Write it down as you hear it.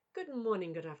Good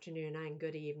morning, good afternoon, and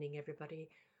good evening, everybody.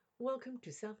 Welcome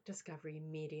to Self Discovery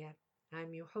Media.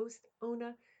 I'm your host,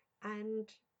 owner, and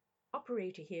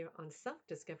operator here on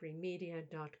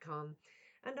selfdiscoverymedia.com,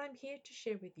 and I'm here to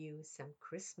share with you some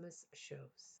Christmas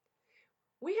shows.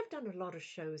 We have done a lot of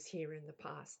shows here in the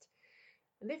past,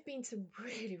 and there have been some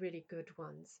really good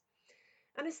ones.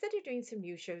 And instead of doing some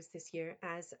new shows this year,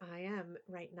 as I am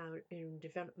right now in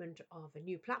development of a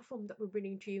new platform that we're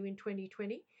bringing to you in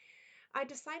 2020, I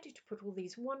decided to put all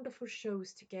these wonderful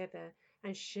shows together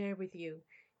and share with you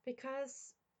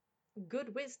because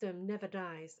good wisdom never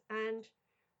dies, and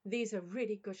these are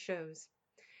really good shows.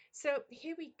 So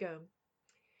here we go.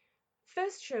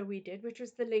 First show we did, which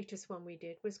was the latest one we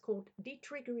did, was called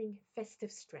Detriggering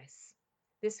Festive Stress.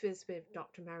 This was with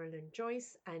Dr. Marilyn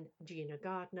Joyce and Gina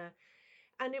Gardner,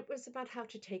 and it was about how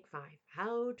to take five,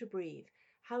 how to breathe,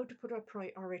 how to put our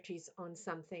priorities on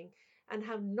something, and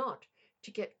how not to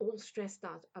get all stressed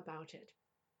out about it.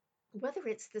 Whether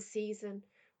it's the season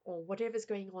or whatever's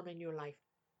going on in your life,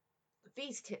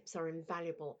 these tips are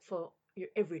invaluable for your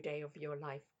every day of your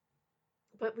life.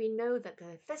 But we know that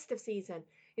the festive season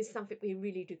is something we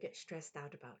really do get stressed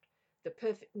out about. The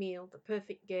perfect meal, the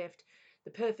perfect gift, the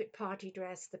perfect party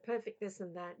dress, the perfect this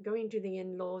and that, going to the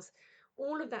in-laws,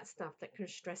 all of that stuff that can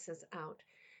stress us out.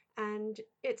 And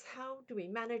it's how do we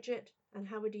manage it and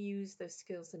how would you use those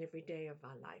skills in every day of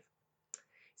our life.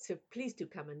 So please do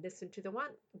come and listen to the one.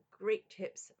 Great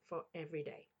tips for every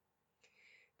day.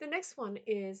 The next one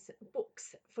is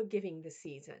books for giving the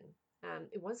season.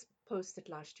 It was posted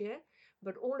last year,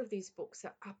 but all of these books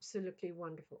are absolutely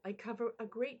wonderful. I cover a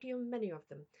great deal, many of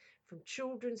them, from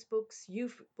children's books,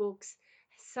 youth books,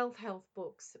 self-help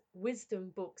books,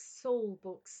 wisdom books, soul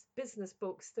books, business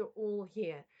books. They're all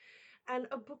here. And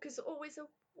a book is always a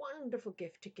wonderful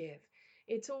gift to give.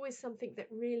 It's always something that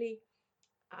really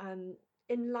um,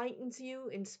 enlightens you,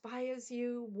 inspires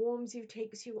you, warms you,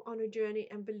 takes you on a journey.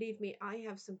 And believe me, I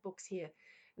have some books here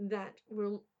that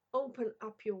will open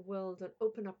up your world and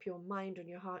open up your mind and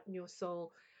your heart and your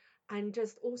soul, and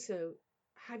just also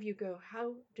have you go,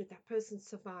 how did that person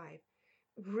survive?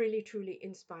 Really, truly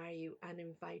inspire you and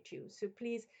invite you. So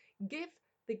please give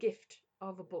the gift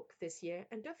of a book this year,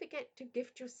 and don't forget to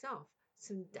gift yourself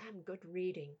some damn good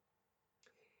reading.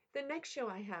 The next show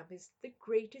I have is The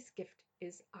Greatest Gift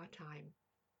is Our Time.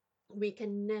 We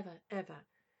can never, ever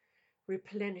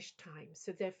replenish time,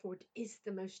 so therefore it is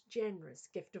the most generous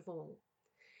gift of all.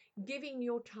 Giving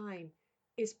your time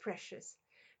is precious.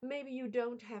 Maybe you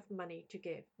don't have money to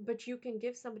give, but you can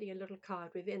give somebody a little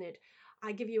card within it.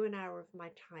 I give you an hour of my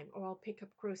time, or I'll pick up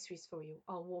groceries for you.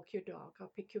 I'll walk your dog.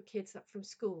 I'll pick your kids up from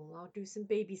school. I'll do some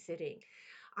babysitting.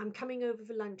 I'm coming over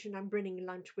for lunch and I'm bringing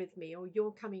lunch with me, or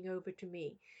you're coming over to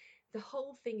me. The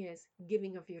whole thing is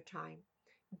giving of your time,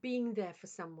 being there for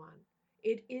someone.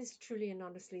 It is truly and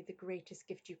honestly the greatest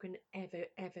gift you can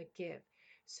ever give.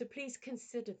 So please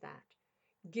consider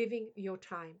that, giving your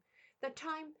time. That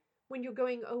time when you're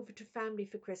going over to family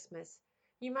for Christmas,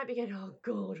 you might be going, oh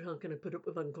God, I'm going to put up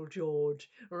with Uncle George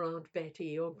or Aunt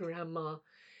Betty or Grandma.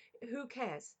 Who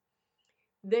cares?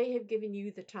 They have given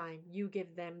you the time. You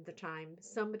give them the time.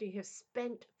 Somebody has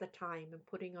spent the time and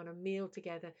putting on a meal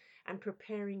together and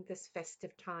preparing this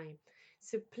festive time.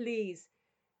 So please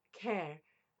care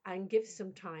and give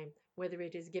some time, whether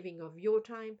it is giving of your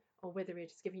time or whether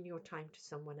it is giving your time to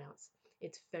someone else.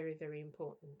 It's very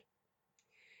important.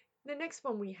 The next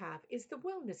one we have is the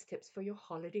wellness tips for your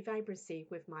holiday vibrancy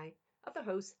with my other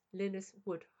host, Linus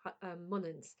Wood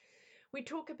Mullins. We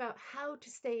talk about how to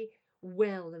stay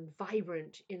well and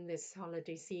vibrant in this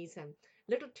holiday season.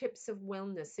 Little tips of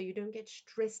wellness so you don't get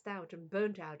stressed out and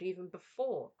burnt out even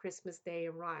before Christmas Day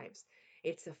arrives.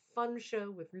 It's a fun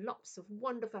show with lots of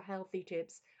wonderful healthy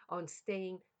tips on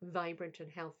staying vibrant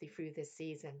and healthy through this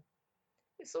season.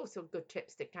 It's also good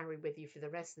tips to carry with you for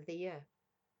the rest of the year.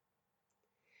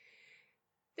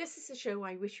 This is a show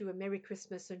I wish you a Merry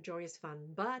Christmas and joyous fun,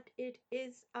 but it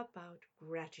is about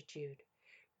gratitude.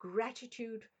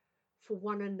 Gratitude for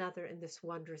one another in this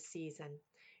wondrous season.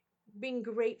 Being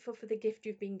grateful for the gift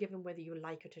you've been given, whether you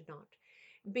like it or not.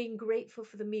 Being grateful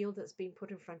for the meal that's been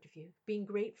put in front of you. Being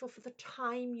grateful for the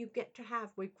time you get to have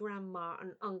with grandma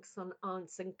and uncles and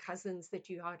aunts and cousins that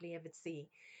you hardly ever see.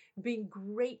 Being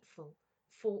grateful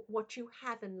for what you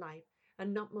have in life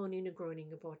and not moaning and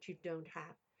groaning about what you don't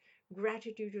have.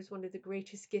 Gratitude is one of the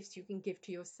greatest gifts you can give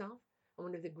to yourself and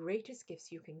one of the greatest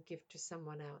gifts you can give to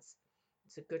someone else.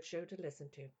 It's a good show to listen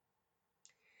to.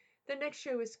 The next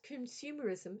show is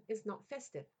Consumerism is Not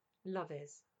Festive, Love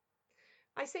Is.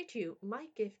 I say to you, my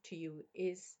gift to you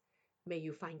is may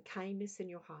you find kindness in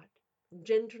your heart,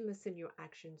 gentleness in your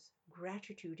actions,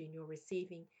 gratitude in your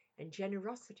receiving, and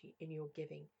generosity in your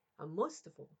giving. And most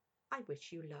of all, I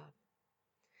wish you love.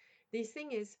 The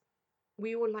thing is,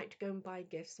 we all like to go and buy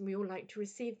gifts and we all like to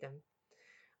receive them.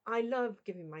 I love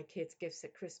giving my kids gifts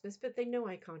at Christmas, but they know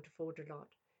I can't afford a lot.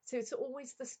 So it's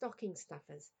always the stocking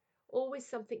stuffers, always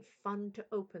something fun to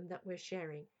open that we're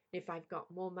sharing. If I've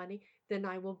got more money, then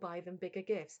I will buy them bigger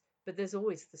gifts. But there's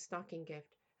always the stocking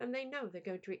gift, and they know they're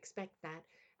going to expect that,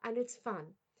 and it's fun.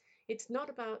 It's not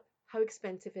about how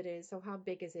expensive it is or how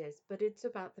big it is, but it's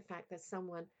about the fact that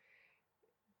someone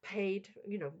paid,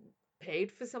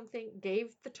 paid for something,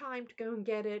 gave the time to go and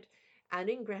get it, and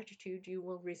in gratitude, you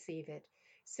will receive it.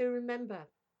 So remember,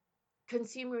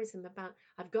 consumerism about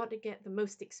I've got to get the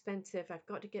most expensive, I've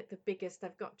got to get the biggest,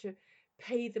 I've got to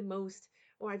pay the most,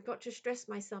 or I've got to stress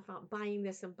myself out buying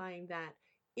this and buying that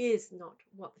is not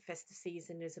what the festive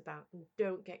season is about. And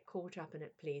don't get caught up in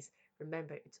it, please.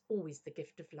 Remember, it's always the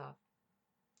gift of love.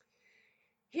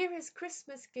 Here is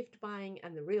Christmas gift buying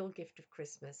and the real gift of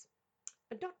Christmas.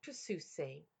 A Dr. Seuss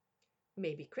saying,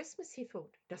 maybe Christmas, he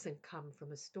thought, doesn't come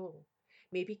from a store.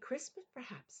 Maybe Christmas,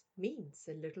 perhaps, means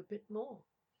a little bit more.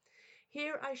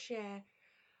 Here I share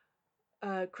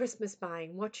Christmas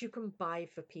buying, what you can buy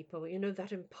for people,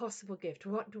 that impossible gift.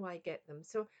 What do I get them?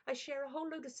 So I share a whole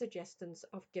load of suggestions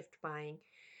of gift buying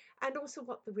and also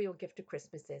what the real gift of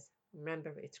Christmas is.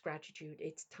 Remember, it's gratitude,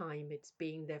 it's time, it's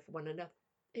being there for one another,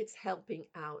 it's helping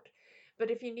out. But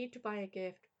if you need to buy a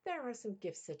gift, there are some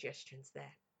gift suggestions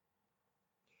there.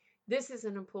 This is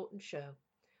an important show.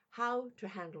 How to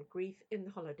Handle Grief in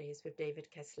the Holidays with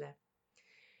David Kessler.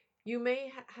 You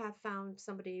may have found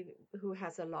somebody who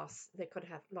has a loss. They could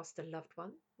have lost a loved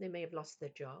one. They may have lost their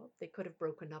job. They could have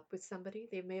broken up with somebody.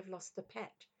 They may have lost a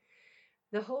pet.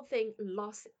 The whole thing,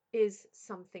 loss is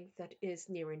something that is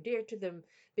near and dear to them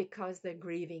because they're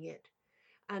grieving it.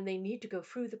 And they need to go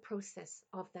through the process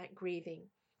of that grieving.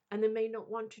 And they may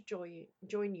not want to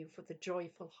join you for the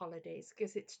joyful holidays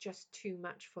because it's just too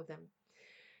much for them.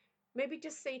 Maybe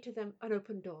just say to them an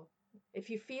open door. If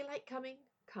you feel like coming,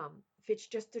 come. If it's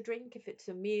just a drink, if it's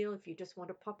a meal, if you just want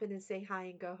to pop in and say hi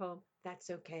and go home, that's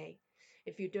okay.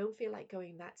 If you don't feel like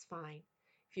going, that's fine.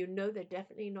 If you know they're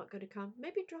definitely not going to come,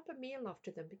 maybe drop a meal off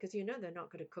to them because you know they're not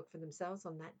going to cook for themselves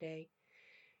on that day.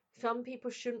 Some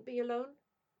people shouldn't be alone,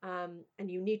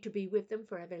 and you need to be with them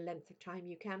for every length of time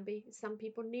you can be. Some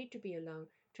people need to be alone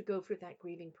to go through that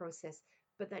grieving process,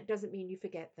 but that doesn't mean you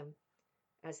forget them.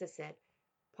 As I said,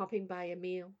 popping by a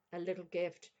meal, a little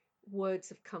gift,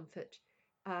 words of comfort,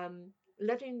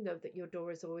 letting them know that your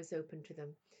door is always open to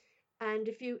them. And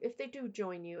if they do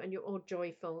join you and you're all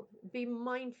joyful, be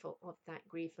mindful of that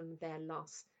grief and their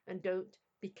loss, and don't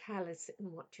be callous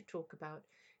in what you talk about.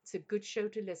 It's a good show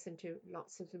to listen to.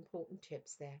 Lots of important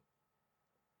tips there.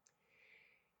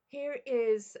 Here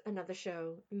is another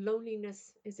show.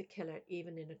 Loneliness is a killer,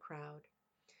 even in a crowd.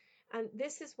 And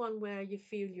this is one where you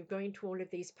feel you're going to all of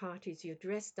these parties, you're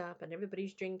dressed up and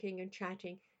everybody's drinking and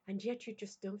chatting, and yet you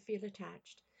just don't feel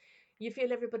attached. You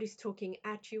feel everybody's talking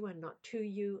at you and not to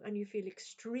you, and you feel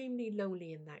extremely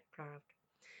lonely in that crowd.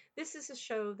 This is a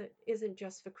show that isn't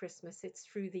just for Christmas, it's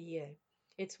through the year.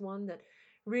 It's one that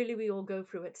really we all go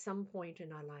through at some point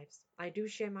in our lives. I do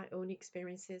share my own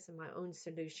experiences and my own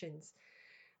solutions.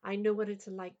 I know what it's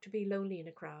like to be lonely in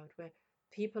a crowd where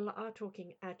people are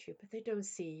talking at you, but they don't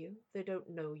see you, they don't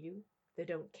know you, they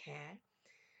don't care.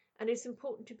 And it's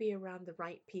important to be around the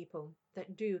right people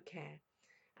that do care.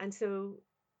 And so,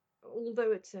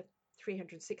 although it's a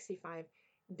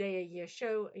 365-day a year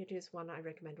show, it is one I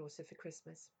recommend also for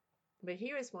Christmas. But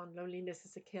here is one, Loneliness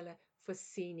is a Killer, for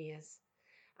seniors.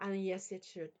 And yes, it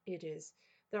is.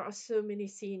 There are so many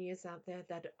seniors out there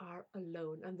that are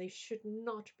alone, and they should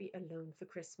not be alone for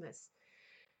Christmas.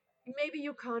 Maybe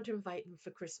you can't invite them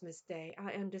for Christmas Day.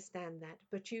 I understand that.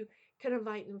 But you can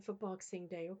invite them for Boxing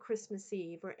Day or Christmas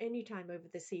Eve or any time over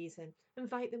the season.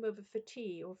 Invite them over for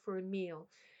tea or for a meal.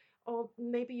 Or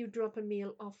maybe you drop a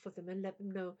meal off for them and let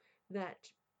them know that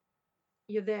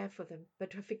you're there for them.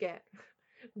 But don't forget,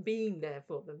 being there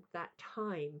for them, that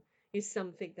time is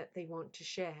something that they want to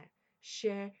share.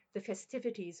 Share the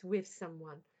festivities with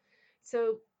someone.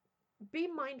 So be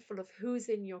mindful of who's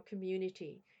in your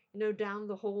community, down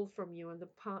the hall from you, in the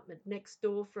apartment next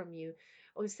door from you,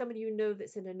 or somebody you know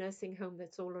that's in a nursing home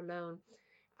that's all alone.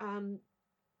 Um,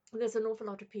 there's an awful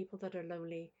lot of people that are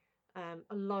lonely,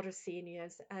 a lot of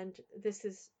seniors, and this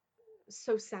is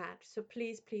so sad. So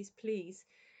please, please, please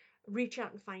reach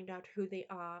out and find out who they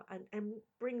are and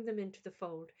bring them into the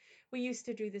fold. We used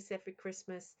to do this every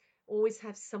Christmas, always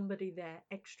have somebody there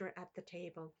extra at the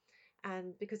table,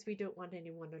 and because we don't want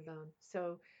anyone alone.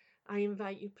 So I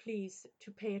invite you, please,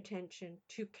 to pay attention,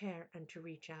 to care, and to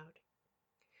reach out.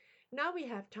 Now we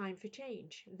have Time for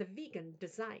Change, the vegan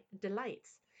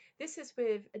delights. This is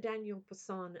with Daniel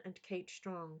Busson and Kate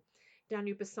Strong.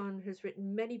 Daniel Busson has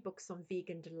written many books on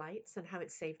vegan delights and how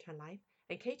it saved her life.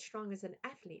 And Kate Strong is an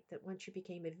athlete that once she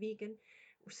became a vegan,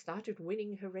 started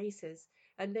winning her races.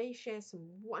 And they share some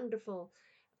wonderful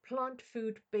plant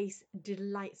food based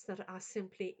delights that are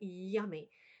simply yummy.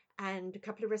 And a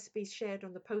couple of recipes shared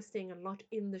on the posting, a lot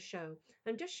in the show.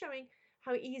 And just showing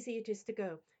how easy it is to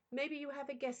go. Maybe you have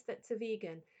a guest that's a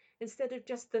vegan. Instead of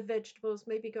just the vegetables,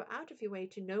 maybe go out of your way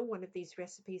to know one of these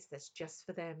recipes that's just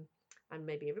for them. And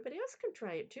maybe everybody else can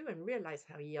try it too and realize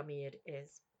how yummy it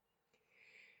is.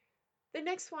 The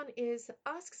next one is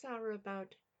ask Sarah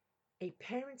about a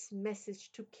parent's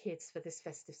message to kids for this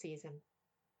festive season.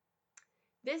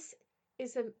 This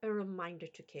is a reminder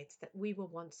to kids that we were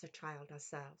once a child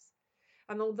ourselves.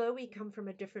 And although we come from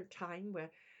a different time where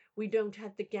we don't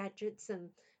have the gadgets and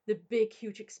the big,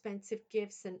 huge, expensive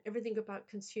gifts and everything about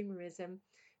consumerism,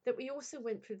 that we also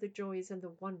went through the joys and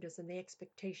the wonders and the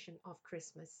expectation of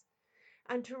Christmas.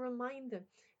 And to remind them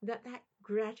that that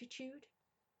gratitude,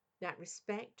 that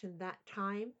respect, and that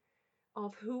time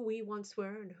of who we once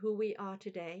were and who we are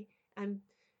today, and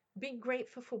being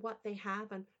grateful for what they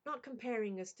have and not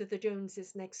comparing us to the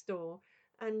Joneses next door,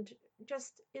 and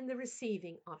just in the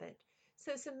receiving of it.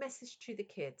 So it's a message to the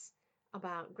kids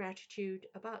about gratitude,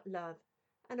 about love,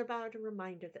 and about a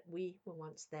reminder that we were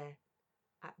once there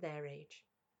at their age.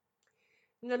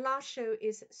 And the last show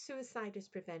is Suicide is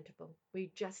Preventable.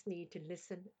 We just need to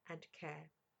listen and care.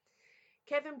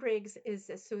 Kevin Briggs is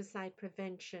a suicide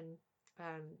prevention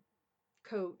um,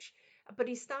 coach, but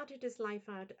he started his life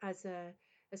out as a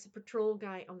patrol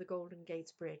guy on the Golden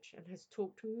Gates Bridge and has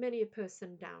talked many a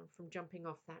person down from jumping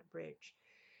off that bridge.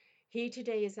 He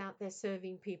today is out there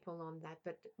serving people on that,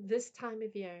 but this time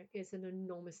of year is an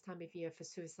enormous time of year for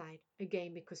suicide,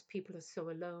 again, because people are so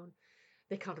alone.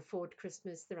 They can't afford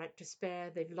Christmas, they're at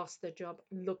despair, they've lost their job.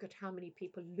 Look at how many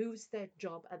people lose their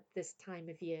job at this time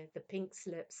of year, the pink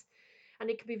slips. And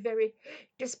it can be very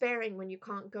despairing when you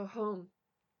can't go home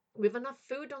with enough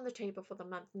food on the table for the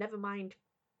month, never mind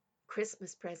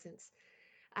Christmas presents.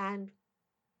 And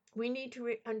we need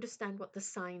to understand what the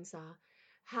signs are,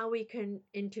 how we can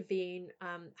intervene,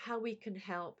 how we can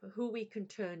help, who we can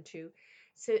turn to.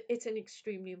 So it's an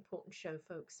extremely important show,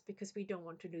 folks, because we don't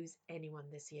want to lose anyone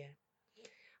this year.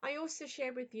 I also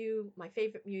share with you my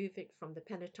favorite music from the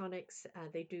Pentatonics.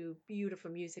 They do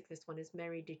beautiful music. This one is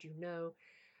Mary, Did You Know?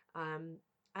 Um,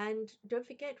 and don't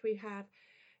forget, we have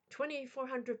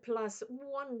 2,400 plus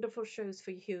wonderful shows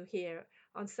for you here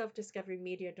on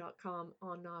selfdiscoverymedia.com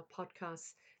on our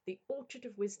podcasts, The Orchard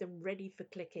of Wisdom, ready for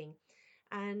clicking,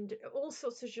 and all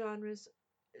sorts of genres,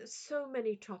 so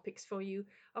many topics for you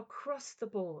across the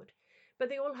board. But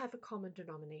they all have a common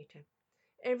denominator.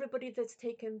 Everybody that's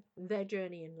taken their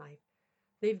journey in life,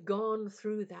 they've gone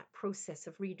through that process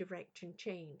of redirect and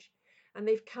change, and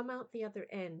they've come out the other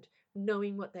end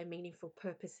knowing what their meaningful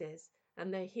purpose is.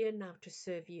 And they're here now to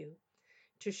serve you,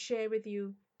 to share with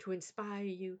you, to inspire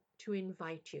you, to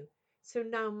invite you. So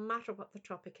no matter what the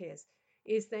topic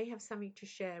is they have something to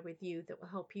share with you that will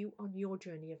help you on your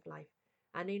journey of life.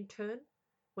 And in turn,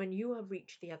 when you have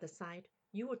reached the other side,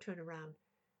 you will turn around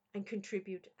and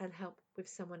contribute and help with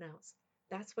someone else.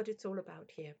 That's what it's all about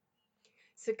here.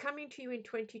 So coming to you in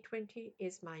 2020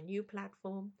 is my new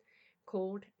platform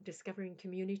called Discovering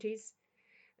Communities.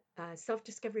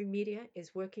 Self-Discovery Media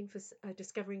is working for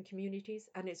discovering communities,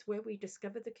 and it's where we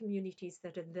discover the communities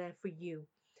that are there for you.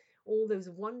 All those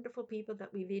wonderful people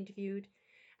that we've interviewed,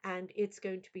 and it's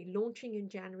going to be launching in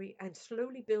January and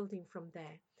slowly building from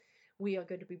there. We are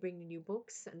going to be bringing you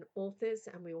books and authors,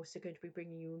 and we're also going to be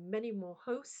bringing you many more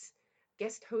hosts,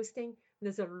 guest hosting.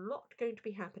 There's a lot going to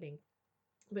be happening,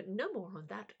 but no more on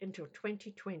that until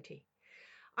 2020.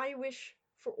 I wish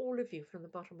for all of you from the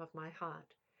bottom of my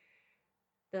heart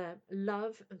the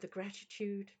love and the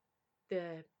gratitude,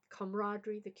 the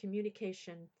camaraderie, the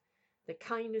communication, the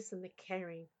kindness and the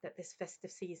caring that this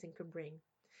festive season can bring.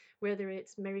 Whether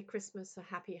it's Merry Christmas or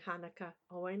Happy Hanukkah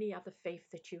or any other faith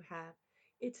that you have,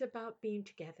 it's about being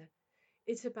together.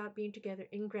 It's about being together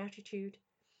in gratitude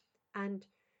and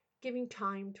giving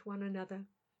time to one another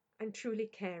and truly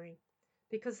caring.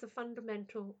 Because the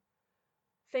fundamental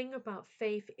thing about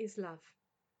faith is love.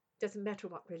 Doesn't matter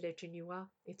what religion you are,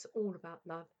 it's all about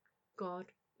love.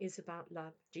 God is about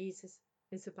love. Jesus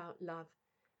is about love.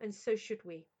 And so should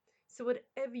we. So,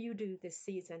 whatever you do this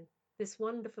season, this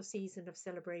wonderful season of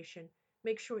celebration,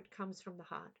 make sure it comes from the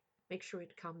heart. Make sure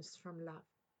it comes from love.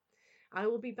 I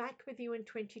will be back with you in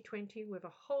 2020 with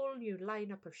a whole new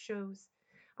lineup of shows.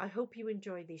 I hope you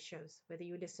enjoy these shows, whether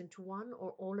you listen to one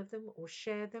or all of them or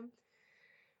share them.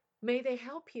 May they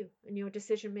help you in your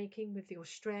decision making, with your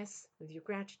stress, with your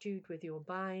gratitude, with your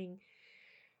buying,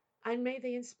 and may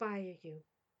they inspire you.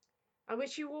 I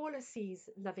wish you all a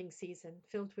loving season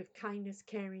filled with kindness,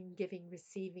 caring, giving,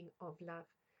 receiving of love.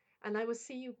 And I will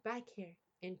see you back here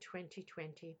in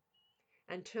 2020.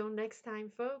 Until next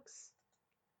time, folks,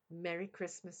 Merry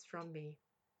Christmas from me.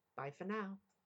 Bye for now.